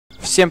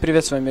Всем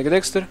привет, с вами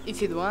MegaDaxter. И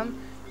Фидван.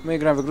 Мы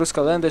играем в игру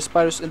Skylanders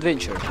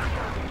Spyro.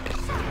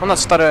 У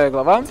нас вторая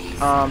глава.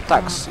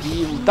 Такс.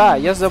 И да,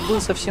 я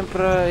забыл совсем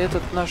про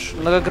этот наш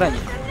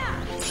многогранник.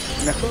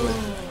 Мягко говоря.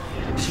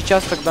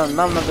 Сейчас тогда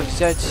нам надо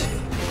взять...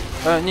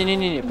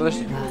 Не-не-не,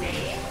 подожди.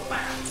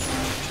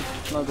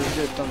 Что-то надо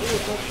взять там...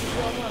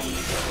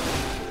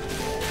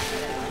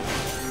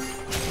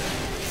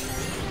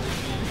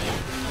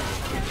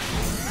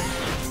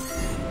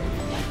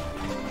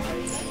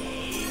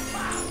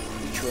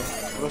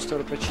 Просто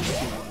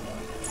почистим.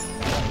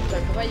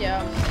 Так, давай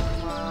я.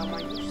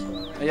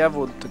 А я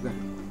воду тогда.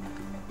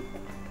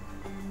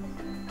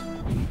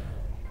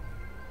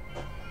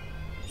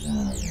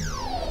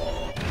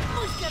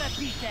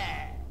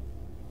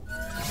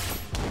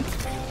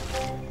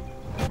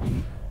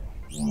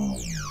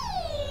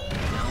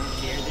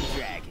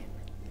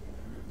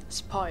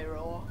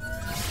 Spyro.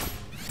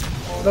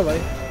 Давай.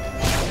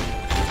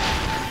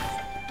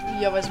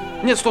 Я возьму.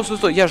 Нет,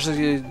 стой. Я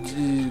же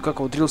как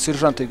его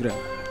дрилл-сержанта играю.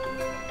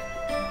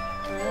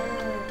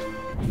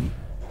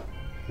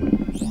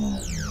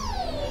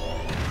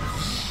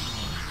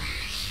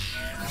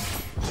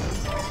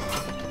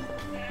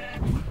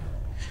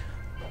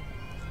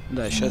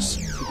 Да, сейчас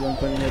Фидван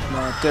поменяет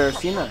на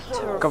Террафина,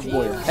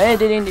 ковбоя. Эй,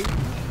 ди-ди-ди.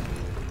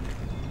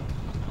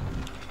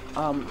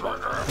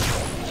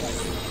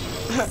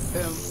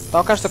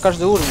 Там, кажется,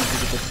 каждый уровень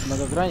будет этот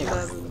многогранник.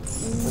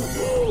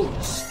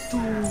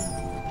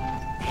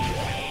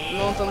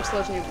 Но он там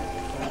сложнее.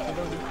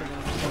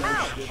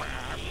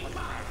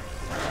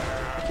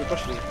 Окей,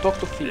 пошли. Talk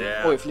to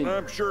Flynn. Ой, Флинн.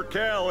 I'm sure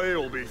Callie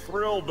will be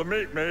thrilled to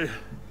meet me.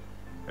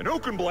 And who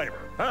can blame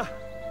her, huh?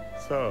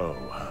 So,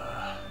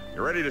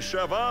 you ready to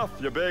shove off,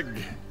 you big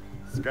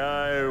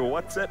Sky,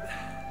 what's it?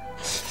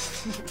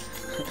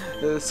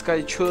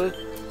 Sky чё?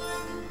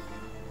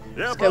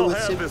 Yep, I'll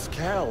have this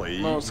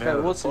Callie No, Sky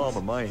what's palm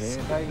of my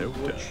hand Sky in no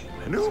watch.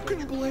 time. And who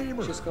can blame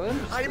her?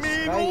 I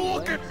mean,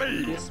 look at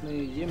me!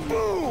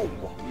 Boom!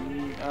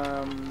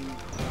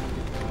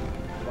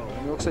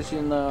 У него, кстати,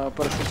 на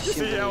парашюте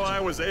 7. See how I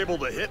was able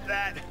to hit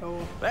that?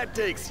 That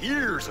takes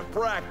years of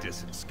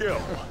practice and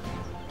skill.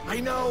 I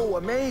know,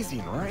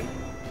 amazing, right?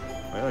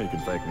 Well, you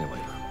can thank me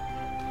later.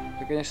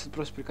 Я, конечно,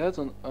 просто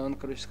прикалывает, он,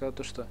 короче, сказал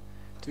то, что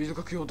ты видел,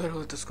 как я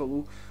ударил эту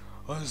скалу?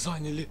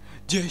 Заняли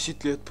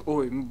 10 лет,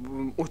 ой,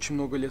 очень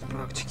много лет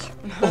практики.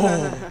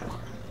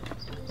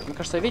 Мне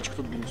кажется, овечек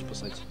тут будем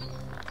спасать.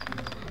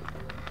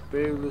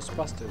 Perilous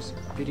Pastures.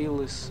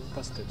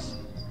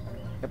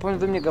 Я помню,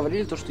 вы мне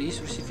говорили то, что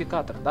есть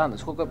русификатор. Да,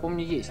 насколько я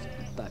помню, есть.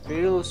 Да,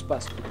 Perilous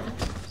Pastures.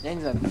 Я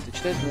не знаю, как это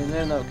читать, но,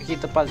 наверное,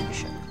 какие-то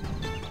пастбища.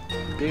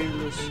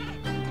 Perilous.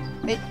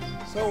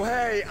 So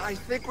hey, I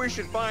think we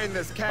should find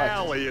this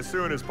Callie as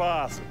soon as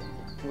possible.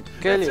 Вот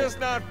It's Келли. just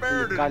not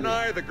fair to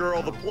deny the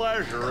girl the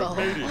pleasure of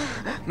meeting.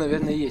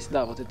 Наверное, есть,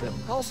 да, вот это.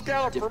 I'll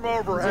scout from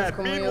overhead.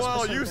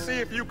 Meanwhile, you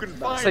see if you can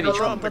find her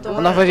on the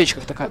Она в ground.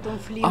 овечках такая. Потом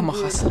Флинн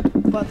Амахас.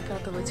 будет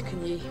подкатывать к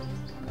ней.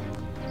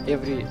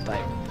 Every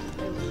time.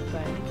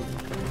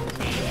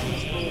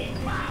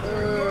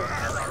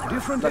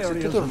 Different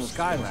areas of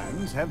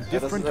Skylands have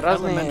different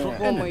elemental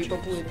energy.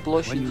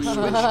 Площади When you switch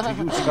to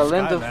using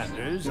Скайлендов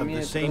Skylanders of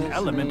the same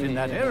element in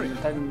that area,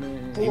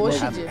 you will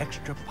have Площади.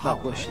 extra Да,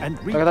 power площадь. and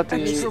reap Когда ты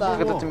extra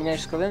rewards. меняешь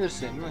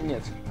Skylanders, ну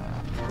нет.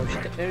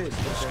 Вообще-то Ares.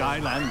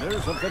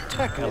 Skylanders of the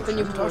tech Это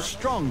не element are площадь.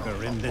 stronger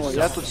in this О,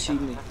 я zone. тут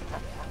сильный.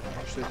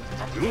 Что это?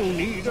 You'll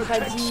need a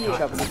tech Заходи.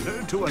 Skylander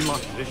to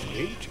unlock this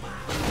gate.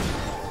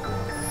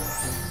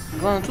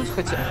 Главное тут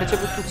хотя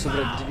бы тут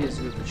собрать 2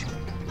 звездочки.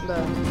 Да.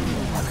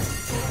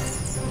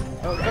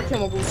 А как я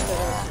могу ускорять?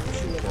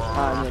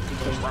 Нет, тут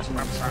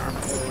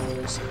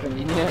подождите.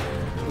 Сохранение.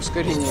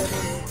 Ускорение.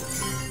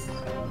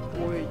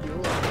 Ой,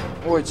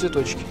 Ой,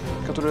 цветочки,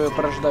 которые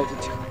порождают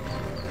этих.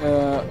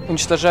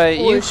 Уничтожая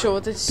Ой, их, еще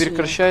вот эти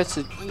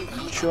прекращается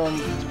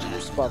чем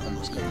спадом,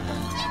 скажем так.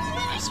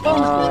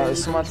 Спам.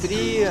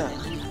 Смотри на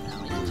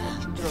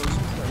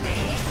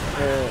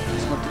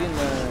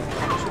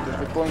что-то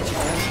выполните.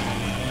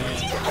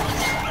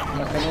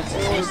 Наконец.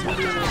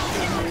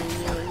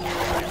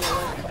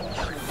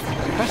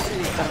 Кажется,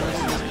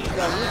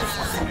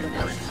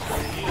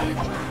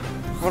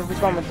 может быть,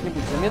 вам это не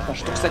будет заметно,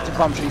 что, кстати,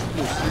 вам же есть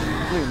плюс.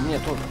 Ну и мне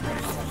тоже.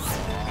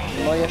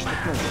 Но я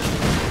штукнул.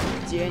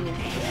 Где они?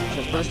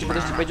 Сейчас,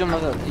 подожди, пойдем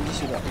назад. Иди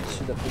сюда.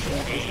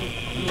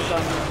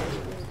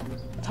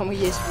 Ну там и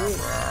есть будет.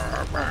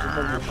 Тут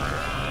больше.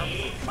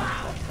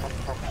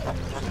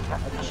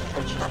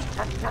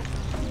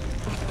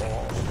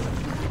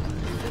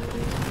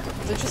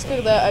 Это сейчас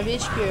когда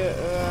овечки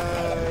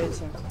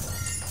эти.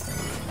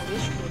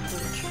 Овечки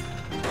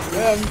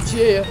вот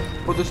где я?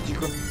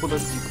 Подожди-ка.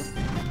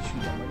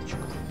 Сюда, мальчик.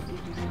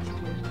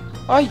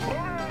 Ай!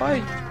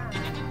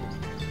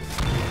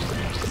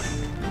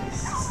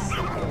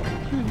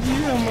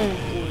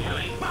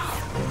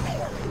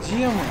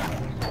 Где мы?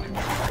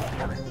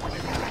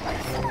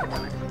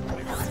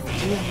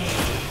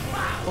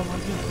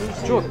 Помоги.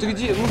 Чё, ты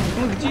где?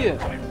 Ну где?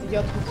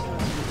 Я тут.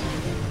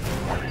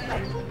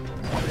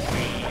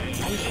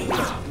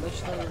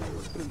 Значит, надо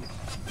спрыгнуть.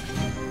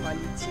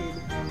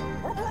 Полетели.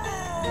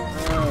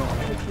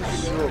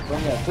 Все,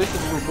 понятно. То есть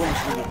это был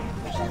бонусный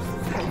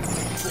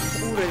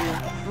Уровень.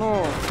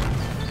 Ну,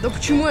 Да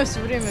почему я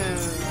все время...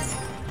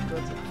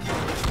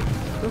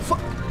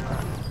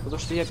 потому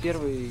что я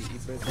первый, и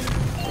поэтому...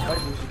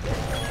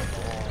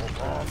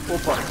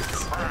 Опа.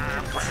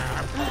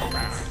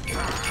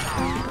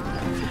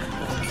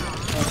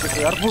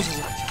 Что-то арбузы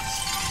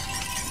захотелось.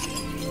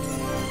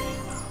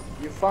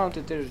 You found a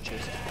treasure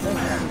chest.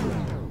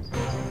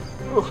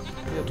 Ух,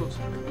 я тут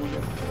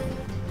умер.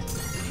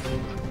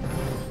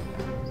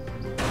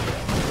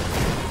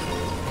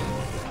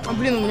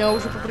 Блин, у меня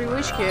уже по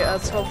привычке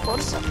от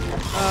свапфорса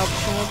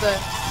почему-то...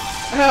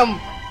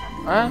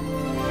 А?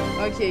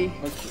 Окей.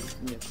 Окей,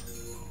 нет.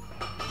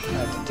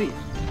 А, это ты.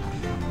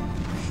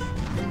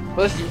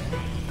 Подожди.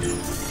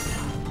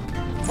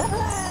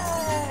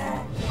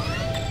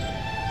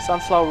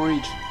 Sunflower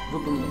Ridge.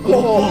 Выполнено.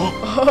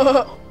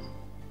 О!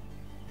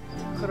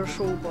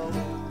 Хорошо упал.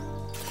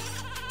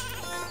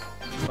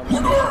 Я,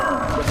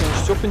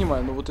 конечно, все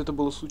понимаю, но вот это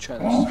было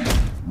случайность.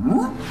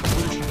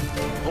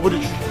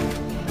 Обрыч.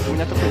 У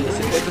меня такой есть.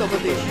 Это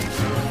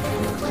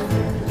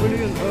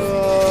Блин,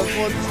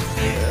 вот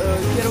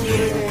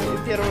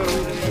первый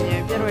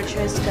уровень, первая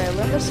часть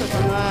Skylanders,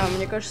 она,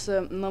 мне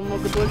кажется,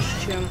 намного дольше,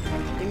 чем,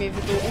 имею в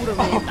виду,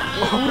 уровней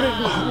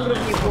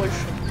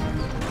больше.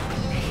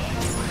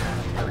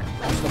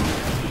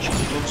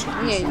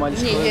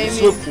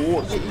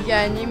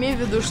 Я не имею в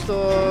виду,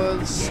 что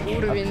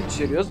уровень...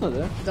 Серьезно,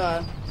 да?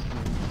 Да.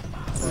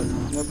 Ладно,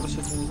 я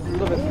просто это не знаю. Ну,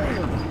 давай.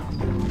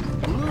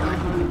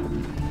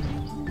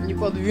 Не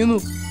подвину.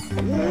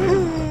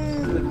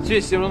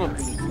 Здесь все равно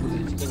придется.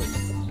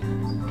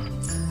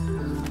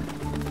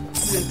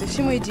 Блин, ты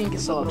все мои деньги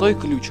собрал. Золотой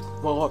ключик.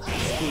 Ага.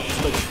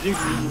 Кстати,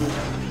 деньги.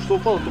 Что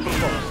упало, то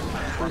пропало.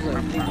 Не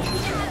знаю, деньги.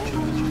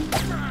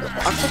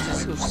 А кстати,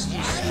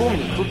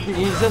 вспомни, тут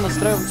нельзя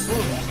настраивать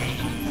сложность.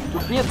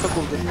 Тут нет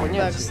какого-то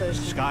понятия. Да, кстати.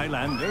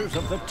 Skylanders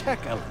of the tech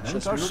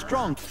element are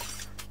strong.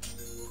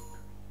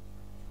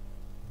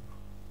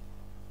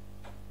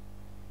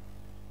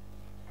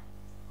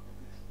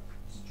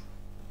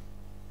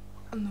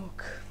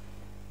 Ну-ка.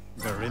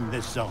 They're in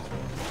this zone.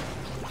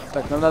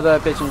 Так, нам надо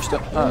опять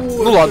уничтожить. А,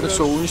 ну ладно,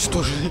 все,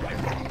 уничтожили.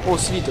 О,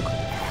 свиток.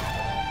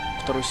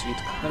 Второй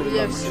свиток.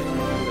 Я все.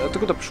 А ты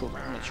куда пошел?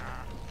 Мальчик.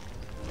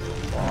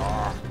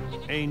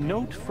 A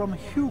note from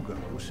Hugo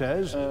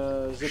says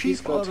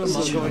Записка от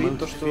Hugo говорит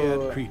то, что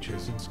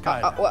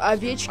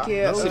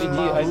овечки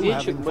среди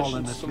овечек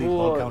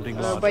большинство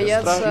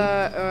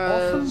боятся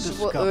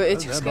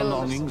этих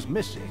Skylanders.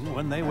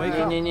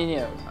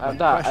 Не-не-не.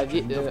 Да,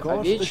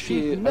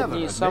 овечки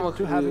одни из самых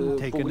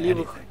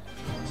пугливых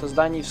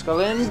созданий в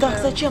Skylanders.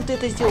 Так, зачем ты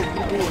это сделал?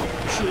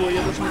 Чего?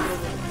 Я даже не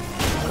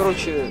пробовал.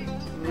 Короче,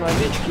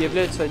 овечки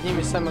являются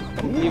одними из самых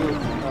пугливых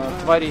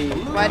тварей.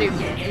 Твари в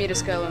мире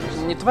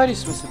Skylanders. Не твари в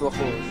смысле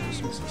плохого, в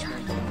смысле,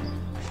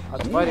 а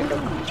твари как...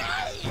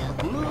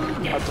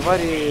 А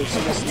твари в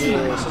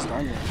смысле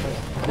сознания.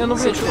 Не, ну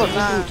блин, чувак, не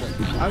круто.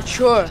 А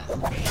чё?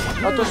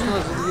 А то, что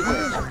нас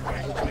задвигает.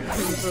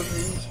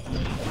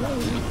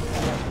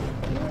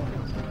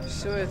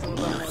 Все это вот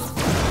там.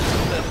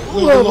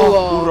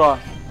 Ура!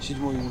 7-й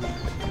уровень.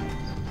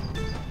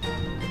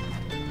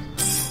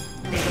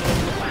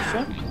 Все?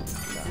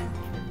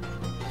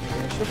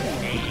 Все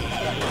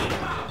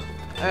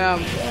А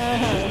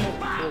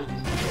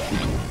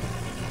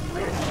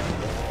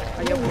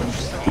я помню,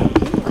 что...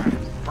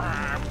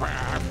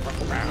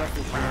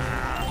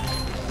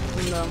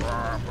 Да.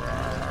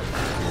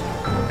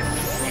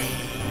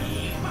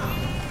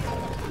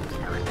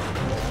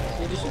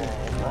 Иди сюда.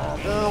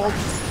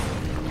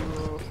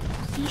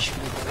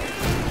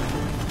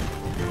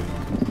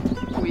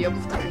 Ой, я бы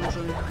в таком уже...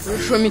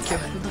 Шомики.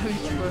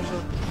 Давите, пожалуйста.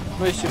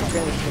 Ну, если,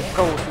 конечно,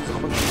 кого ты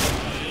захочешь.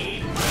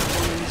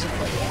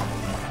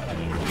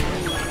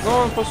 Но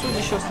он, по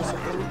сути, сейчас нас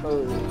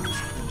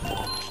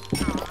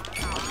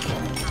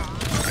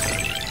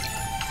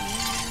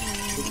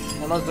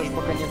у нас даже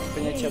пока нет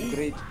понятия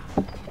апгрейд.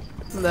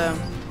 Да.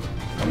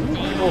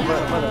 О,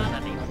 вода.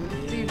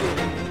 Ты веришь.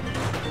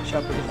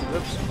 Сейчас, подожди,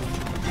 давай посмотрим.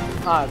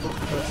 А, тут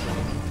как раз.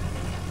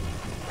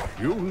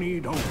 You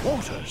need a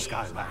water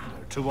Skylander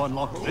to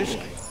unlock this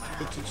gate.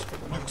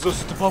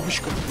 Оказалось, это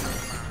бабочка.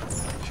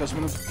 Сейчас,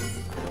 минуту.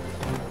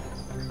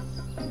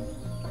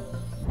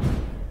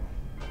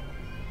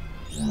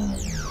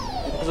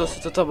 Оказалось,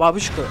 это та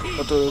бабочка,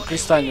 которая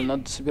кристальная,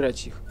 надо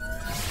собирать их.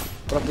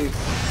 Правда,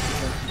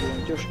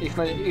 их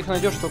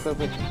найдешь только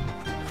в этом.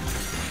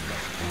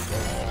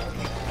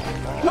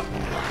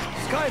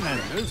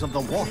 Skylanders of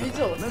the water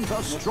element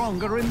are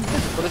stronger in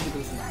this. Подожди.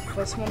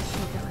 Посмотрим.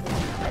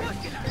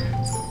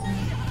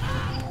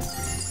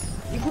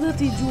 И куда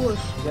ты идешь?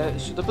 Я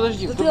сюда,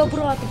 подожди. Да ты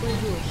обратно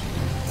пойдешь.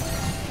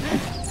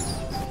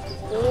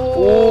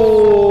 О.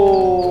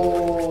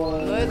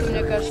 Но это,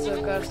 мне кажется,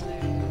 каждый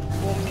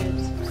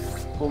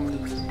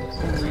помнит.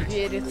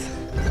 Верит.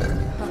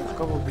 В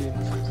кого верит?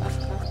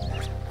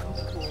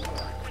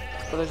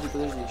 Подожди,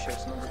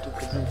 сейчас надо тут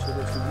поднять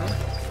сюда фигню.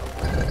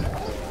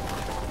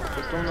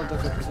 Потом надо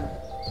как-то...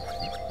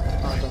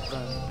 А,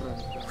 правильно.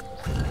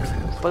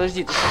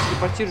 Подожди, ты сейчас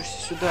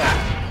телепортируешься сюда.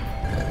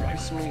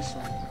 Без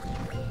смысла.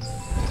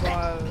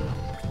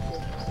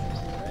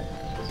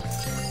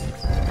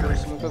 То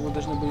есть мы как бы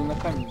должны были на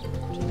камень.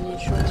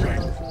 Ничего не должно.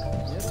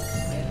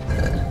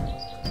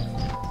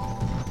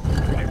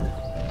 Нет.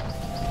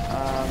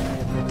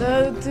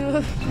 Да ты...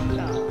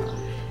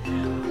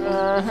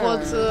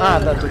 Вот...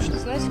 да, точно.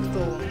 Знаете, кто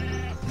он?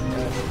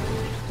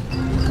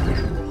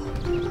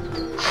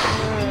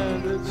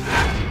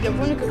 Я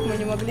помню, как мы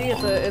не могли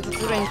этот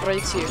уровень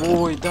пройти.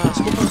 Ой, да,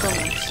 сколько там?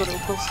 40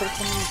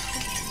 минут.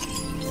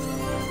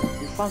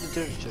 You found the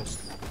treasure chest.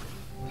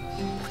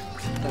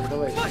 Так,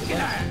 давай. Что,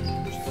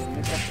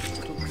 мне кажется,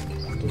 что тут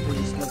кто-то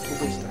есть на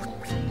другой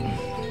стороне.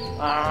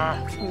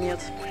 Нет.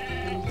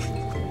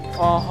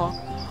 Ага.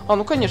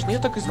 Ну конечно, я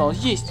так и знал.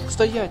 Есть!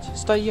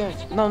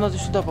 Стоять! Нам надо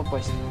сюда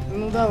попасть.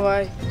 Ну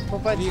давай,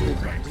 попади.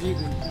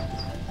 Двигай.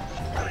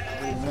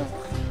 Блин,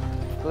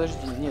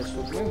 подожди, нет,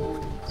 стоп, мы...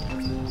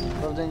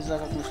 Правда, я не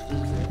знаю, как мы что-то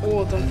сделаем.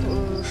 О, там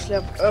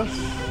шляпа.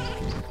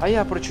 А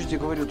я про что тебе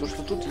говорю, то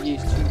что тут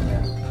есть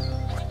фигня.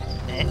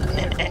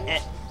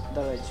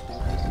 Давайте.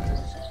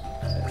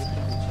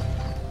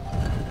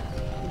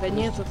 Да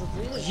нет, это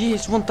видишь?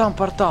 Есть, вон там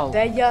портал.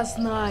 Да я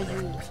знаю.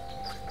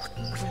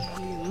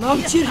 Блин,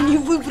 нам теперь не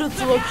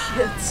выбраться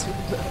вообще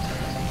отсюда.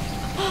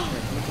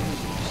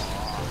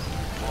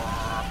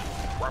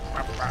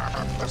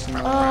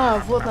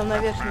 Вот нам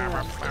наверх не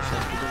надо.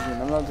 Подожди,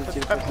 нам надо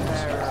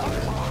телепортироваться.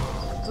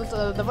 Тут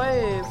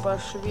давай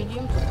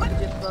пошевелим, тут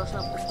где-то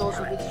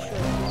должен быть еще.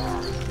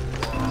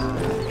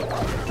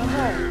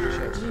 Давай,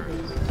 двигай.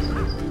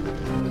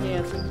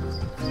 Нет.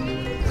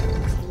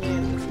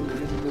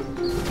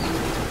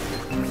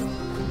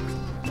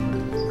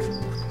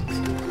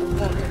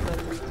 Вон это.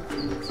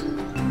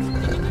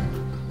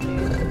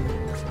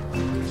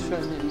 Все,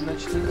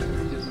 значит,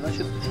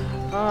 значит,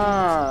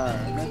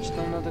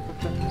 нам надо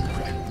как-то...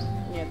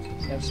 Нет.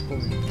 Я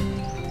вспомнил.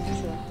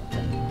 Все.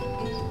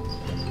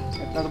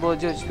 Это надо было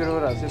делать в первый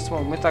раз. Я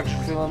вспомнил. Мы также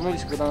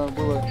фейланулись, когда надо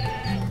было...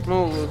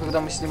 Ну, когда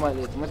мы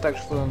снимали это, мы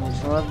также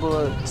фейланулись. Но надо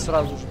было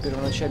сразу же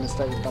первоначально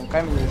ставить там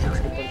камень и уже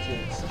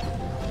телепортироваться.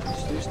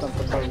 Видишь, там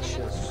портал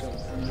исчез. Все.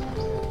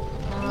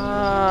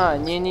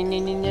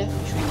 Не-не-не-не-не.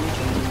 Ничего.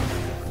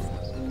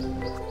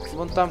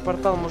 Вон там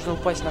портал, можно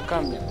упасть на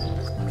камни.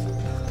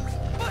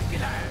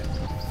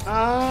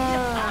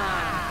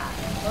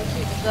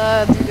 Окей,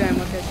 тогда двигаем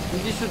опять.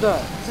 Иди сюда.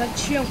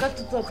 Зачем? Как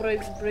ты туда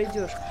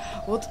пройдешь?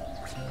 Вот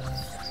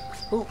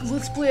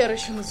летсплеер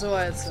еще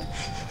называется.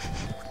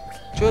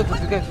 Чего это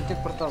двигать? Тут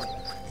нет портала.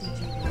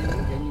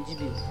 Я не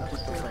дебил. Тут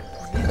портал.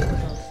 Двигай,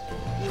 пожалуйста.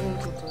 И вон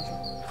тут тоже.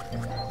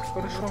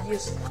 Хорошо. Вот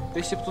если...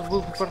 Если бы тут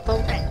был бы портал,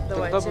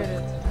 Давай, тогда бы...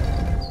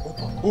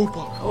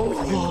 Опа!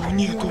 Вау,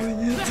 нету!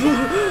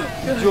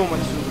 Идем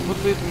отсюда. Вот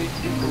поэтому я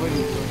тебе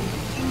говорю.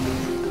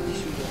 Иди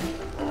сюда.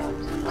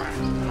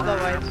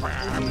 Давай,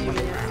 удиви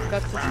меня.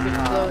 Как ты теперь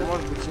туда...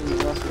 Может быть, я не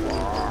знаю, что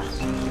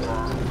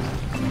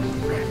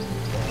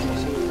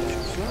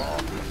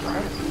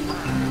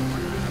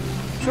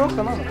все,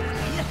 канал.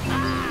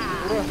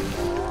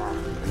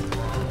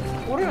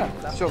 Ура!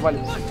 Все,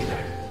 валим.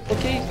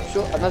 Окей,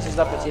 все, одна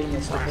звезда потеряна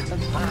 100%.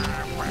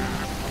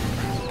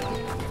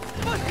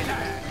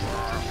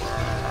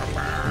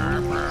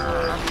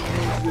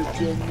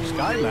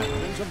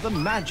 Skylanders of the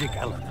magic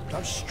element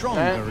are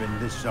stronger in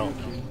this zone.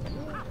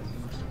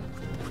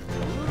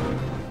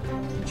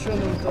 Чё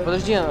нам так?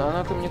 Подожди,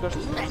 она, мне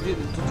кажется,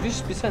 тут видишь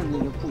специально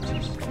не путь.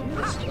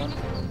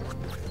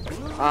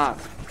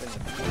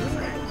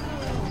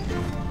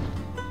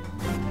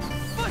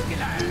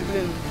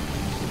 Блин.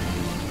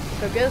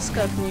 Капец,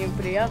 как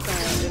неприятно.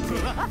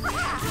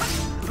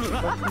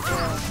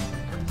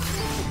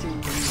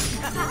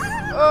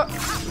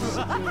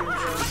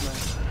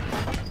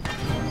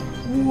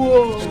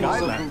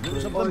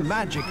 Skylanders of the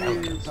magic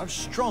element are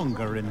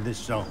stronger in this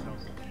zone.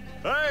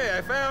 Hey,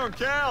 I found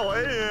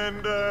Callie,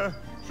 and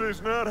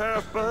she's not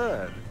half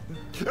bad.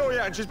 Oh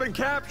yeah, and she's been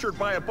captured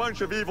by a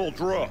bunch of evil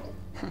drow.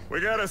 We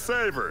gotta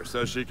save her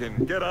so she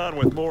can get on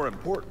with more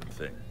important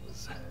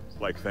things,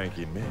 like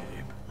thanking me.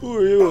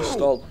 Ой, я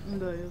устал.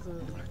 Да, я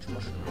тоже.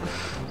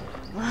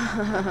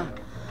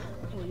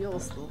 Ой, я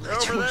устал.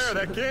 Over there,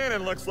 that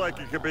cannon looks like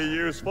it could be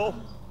useful.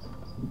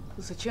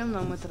 Зачем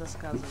нам это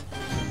рассказывать?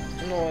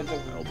 Ну, это...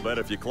 I'll bet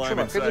if you climb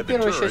Чувак, это inside the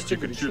первая turret, часть you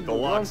игры. can shoot the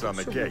locks on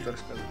the gate.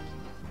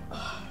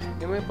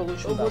 И мы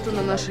получим... Вот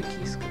она, наша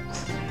киска.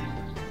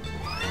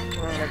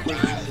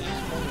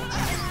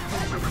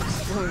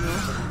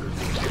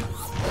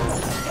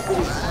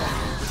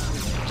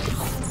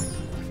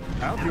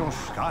 Have your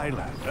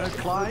Skylander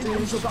climb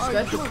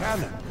inside the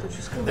cannon,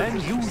 then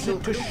use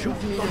it to shoot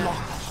the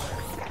locks.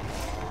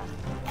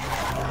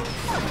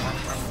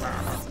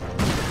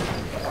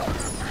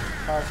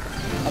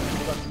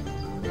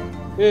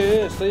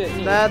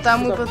 Стоять. Да,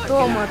 там мы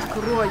потом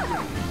откроем.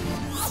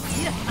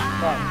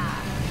 Так.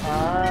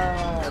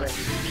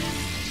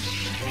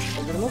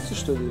 Повернуться,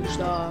 что ли?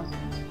 Да.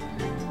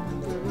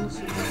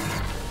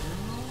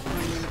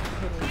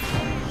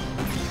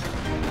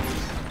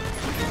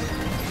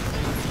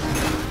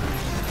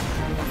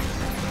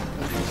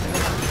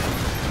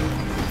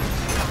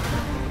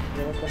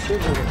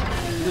 все было.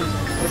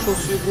 Прошел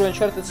всю игру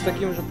Uncharted с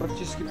таким же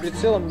практически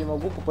прицелом, не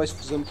могу попасть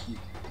в замки.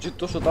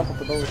 То, что там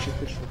попадало вообще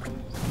хедшот.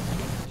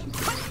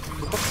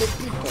 Ну как это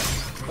круто?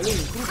 Блин,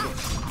 круто.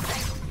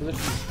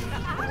 Подожди.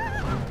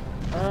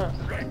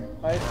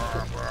 А это что?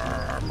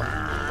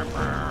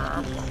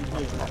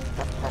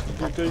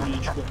 Это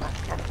овечка.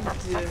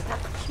 Где?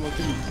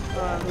 Смотри.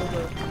 Ну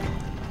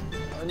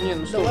да. Не,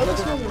 ну стоп. Давай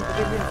посмотрим,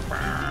 погоди.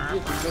 Где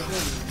тут должно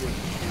быть?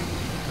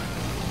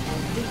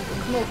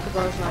 Кнопка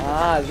должна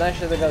быть. Знаешь,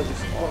 я догадываюсь.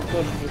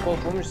 Тоже прикол,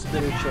 помнишь, с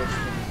первой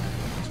части?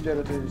 С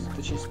первой,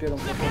 точнее, с первым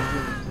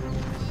прохождением.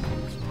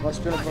 Вот с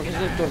первым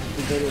прохождением тоже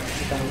придает,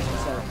 что там не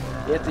специально.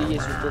 И это и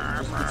есть вот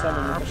это специально,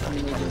 мне кажется,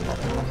 не найдем.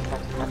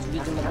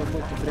 Видимо,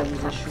 какой-то прям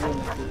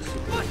изощренный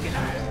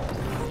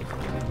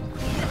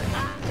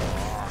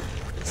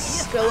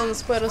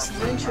Skylanders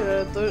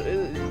Spyro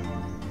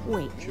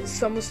тоже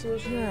самый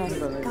сложный. You're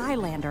a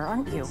Skylander,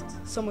 aren't you?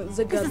 Самый This is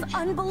загадочный.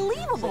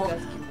 unbelievable.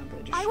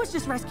 I was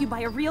just rescued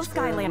by a real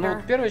Ну,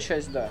 Skylander. первая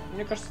часть, да.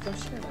 Мне кажется, там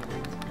все.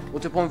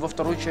 Вот я помню, во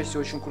второй части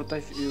очень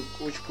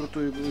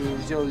крутую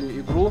сделали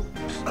игру,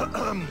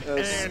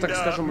 так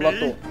скажем,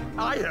 лото.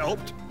 I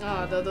helped.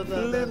 Да.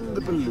 Lynn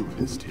the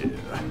balloonist here.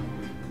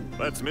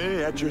 That's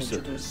me at your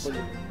service.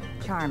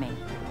 Charming.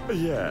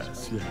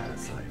 Yes,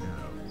 I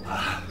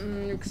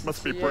know.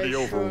 Must be pretty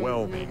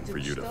overwhelming for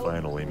you to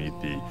finally meet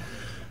the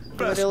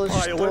best Говорилось,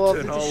 что pilot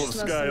в in all of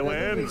 2016 году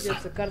Skylands.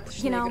 выйдет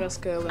карточная You know, игра I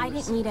Skylanders.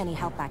 didn't need any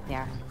help back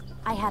there.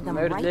 I had them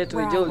Наверное, для right этого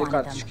и where I делали wanted them.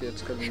 карточки, я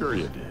скажу. Sure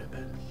you did.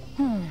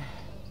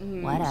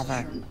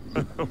 Whatever.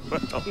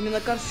 Именно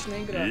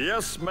карточная игра.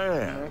 Yes,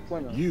 ma'am. Я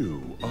понял.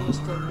 You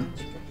are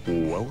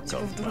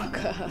welcome.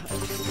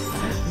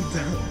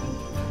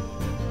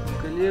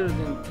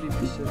 Коллердин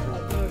 350.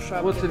 Одной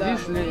шапки, Вот да.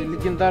 видишь,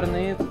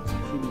 легендарный этот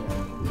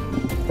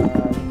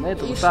фильм. На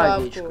это И вот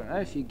шапку. овечка.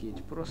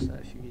 Офигеть, просто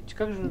офигеть.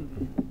 Как же...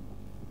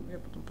 Я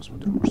потом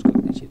посмотрю, может, как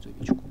найти эту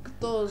овечку.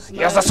 Кто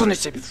знает, Я засуну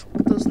себе в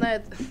шубу.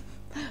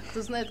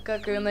 кто знает,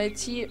 как ее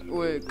найти,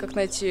 как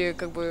найти,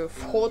 как бы,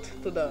 вход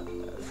туда,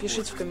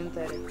 пишите в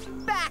комментариях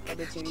под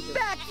этим видео.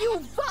 Back, you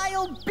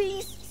vile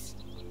beasts!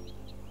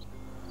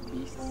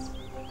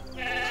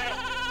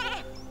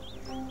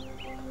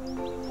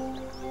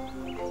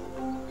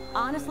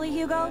 Honestly,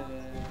 Hugo,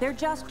 they're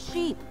just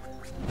sheep.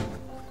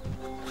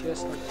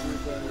 Честно,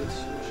 да, это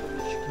всего лишь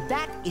овечки.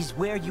 That is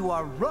where you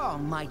are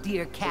wrong, my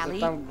dear Это Callie.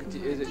 там, где...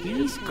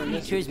 These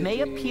creatures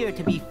may appear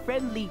to be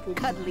friendly,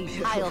 cuddly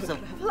piles of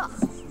fluff,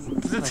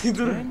 but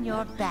turn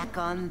your back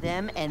on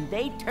them and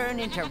they turn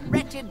into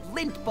wretched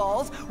lint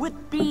balls with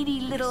beady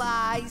little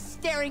eyes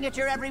staring at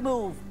your every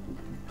move.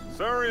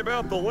 Sorry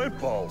about the lint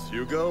balls,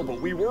 Hugo,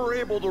 but we were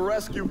able to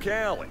rescue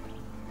Callie.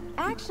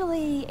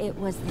 Actually, it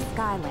was the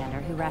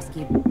Skylander who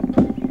rescued me.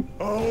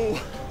 Oh,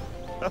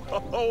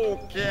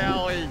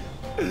 Callie.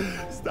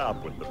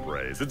 Stop with the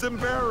praise. It's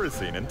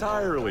embarrassing,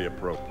 entirely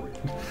appropriate.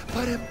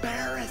 But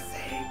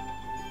embarrassing.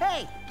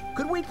 Hey,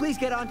 could we please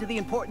get on to the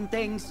important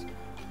things?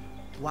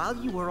 While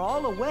you were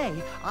all away,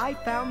 I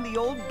found the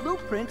old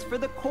blueprints for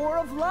the Core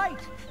of Light.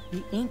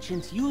 The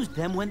ancients used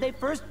them when they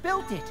first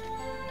built it.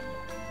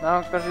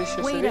 Нам, кажется,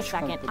 сейчас Wait a овечка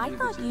second, I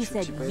thought you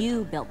said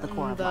you built the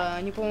core of Да, light.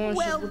 они, по-моему,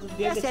 сейчас Well, будут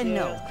yes бегать and и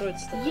no.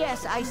 откроется.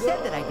 Yes, I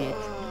said that I did,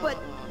 but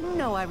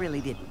no, I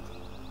really didn't.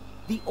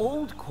 The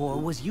old core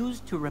was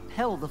used to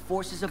repel the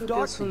forces of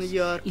Капец, он darkness.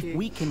 яркий. If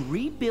we can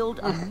rebuild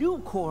a new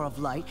core of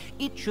light,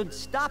 it should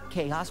stop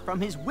Chaos from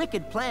his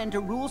wicked plan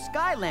to rule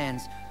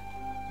Skylands.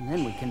 And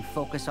then we can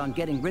focus on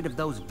getting rid of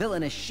those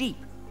villainous sheep.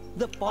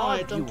 The Fog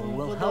это Viewer он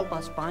will help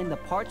us find the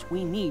parts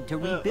we need to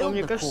А rebuild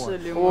мне the кажется, core.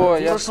 ли О, в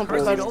я прошлом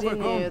вспомнил. Cursed прохождении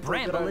overgrown это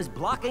bramble игра. is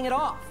blocking it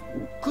off.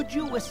 Could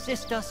you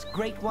assist us,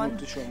 Great One?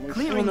 ты чё, мы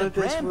Clearing Он the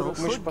опять bramble вырос.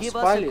 Мы ж could give us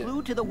поспали. a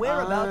clue to the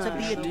whereabouts of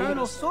the шли.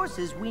 eternal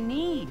sources we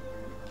need.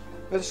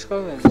 Это же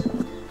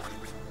Skylanders.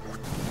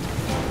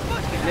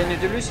 Я не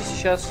делюсь и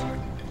сейчас...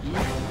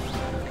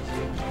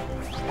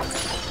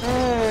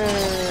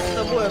 С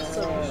тобой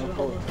овца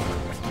пришла.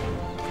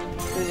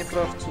 Я не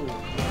про овцу.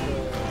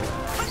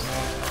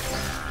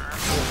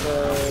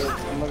 Это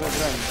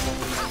многогранник.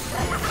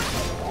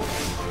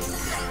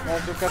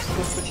 Надо только кажется,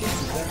 просто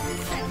почистить,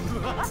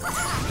 да?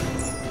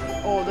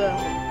 О, да.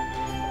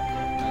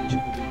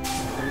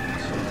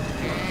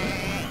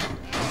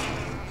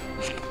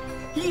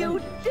 You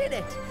did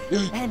it!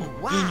 And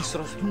wow,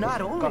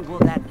 not only will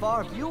that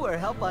far viewer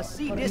help us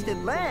see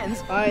distant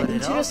lands, А but it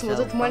интересно, вот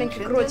also этот маленький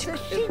functions кротик,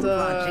 as a sheep это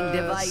launching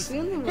device.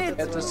 сын вот It's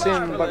этого? Это сын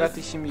marvelous.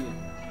 богатой семьи.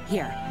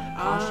 Here,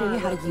 I'll show you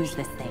how to use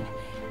this thing.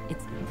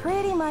 It's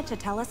pretty much a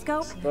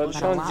telescope, Вот but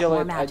что a он lot more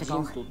делает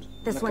magical. один тут.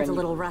 This на one's a коне.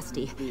 little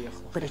rusty,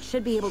 Приехал. but it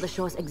should be able to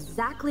show us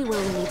exactly where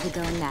we need to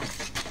go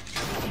next.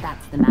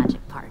 That's the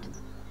magic part.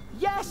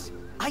 Yes,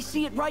 I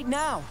see it right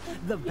now.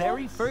 The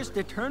very first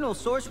eternal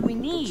source we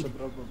need.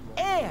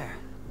 Air.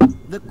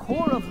 The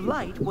core of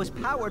light was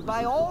powered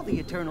by all the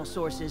eternal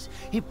sources.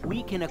 If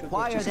we can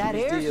acquire that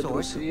air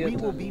source, we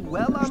will be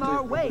well on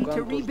our way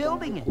to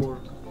rebuilding it.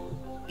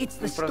 It's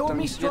the Правда, там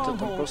не stormy свет, там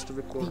stronghold. просто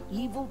векор. The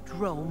evil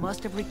drow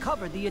must have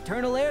recovered the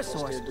eternal air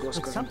source, but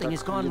something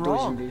has gone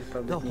wrong.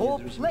 The whole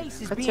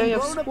place is Хотя being я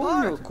blown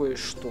вспомнил apart.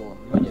 кое-что.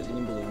 Но нет, я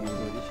не буду его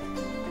говорить.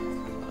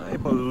 My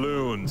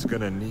balloon's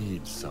gonna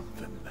need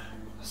something.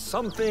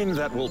 Something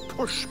that will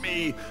push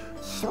me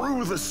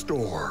through the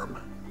storm.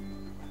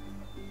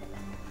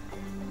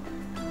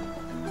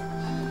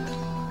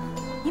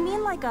 You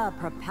mean like a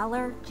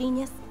propeller,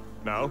 genius?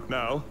 No,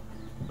 no.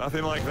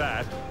 Nothing like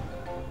that.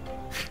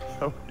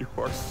 Oh, you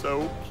are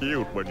so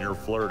cute when you're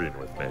flirting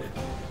with me.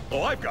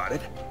 Oh, I've got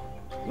it.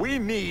 We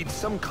need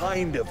some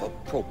kind of a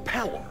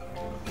propeller.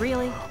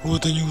 Really?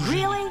 Вот они уже.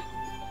 Really?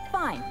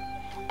 Fine.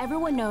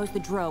 Everyone knows the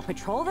Drow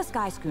patrol the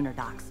Sky Schooner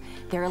docks.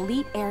 Their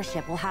elite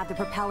airship will have the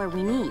propeller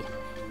we need.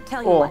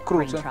 Tell you what,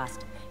 Brain круто.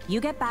 Trust.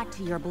 You get back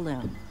to your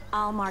balloon.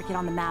 I'll mark it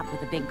on the map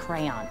with a big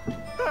crayon.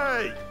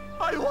 Hey,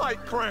 I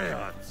like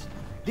crayons.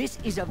 This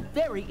is a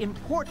very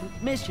important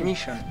mission.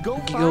 Mission.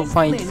 Go Go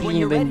find Flynn when Flynn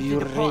you're when ready to you're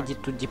depart. ready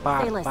to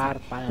depart. Hey,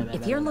 listen.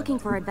 If you're looking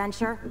for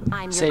adventure,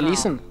 I'm your Say girl.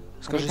 listen.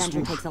 But Скажи adventure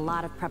слушай. takes a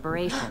lot of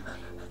preparation.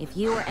 If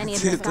you or any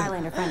of your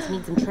Skylander friends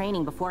need some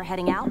training before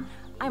heading out,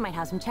 I might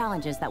have some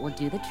challenges that will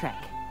do the trick.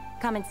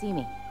 Come and see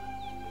me.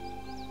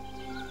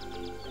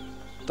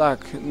 Так,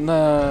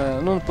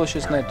 ну,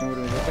 получается, на этом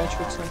уровне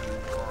заканчивается.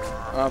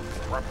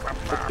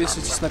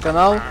 Подписывайтесь на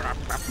канал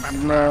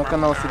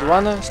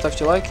Фидвана,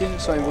 ставьте лайки.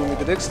 С вами был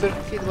MegaDaxter.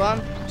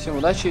 Фидван. Всем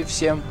удачи,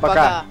 всем пока.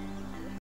 Пока.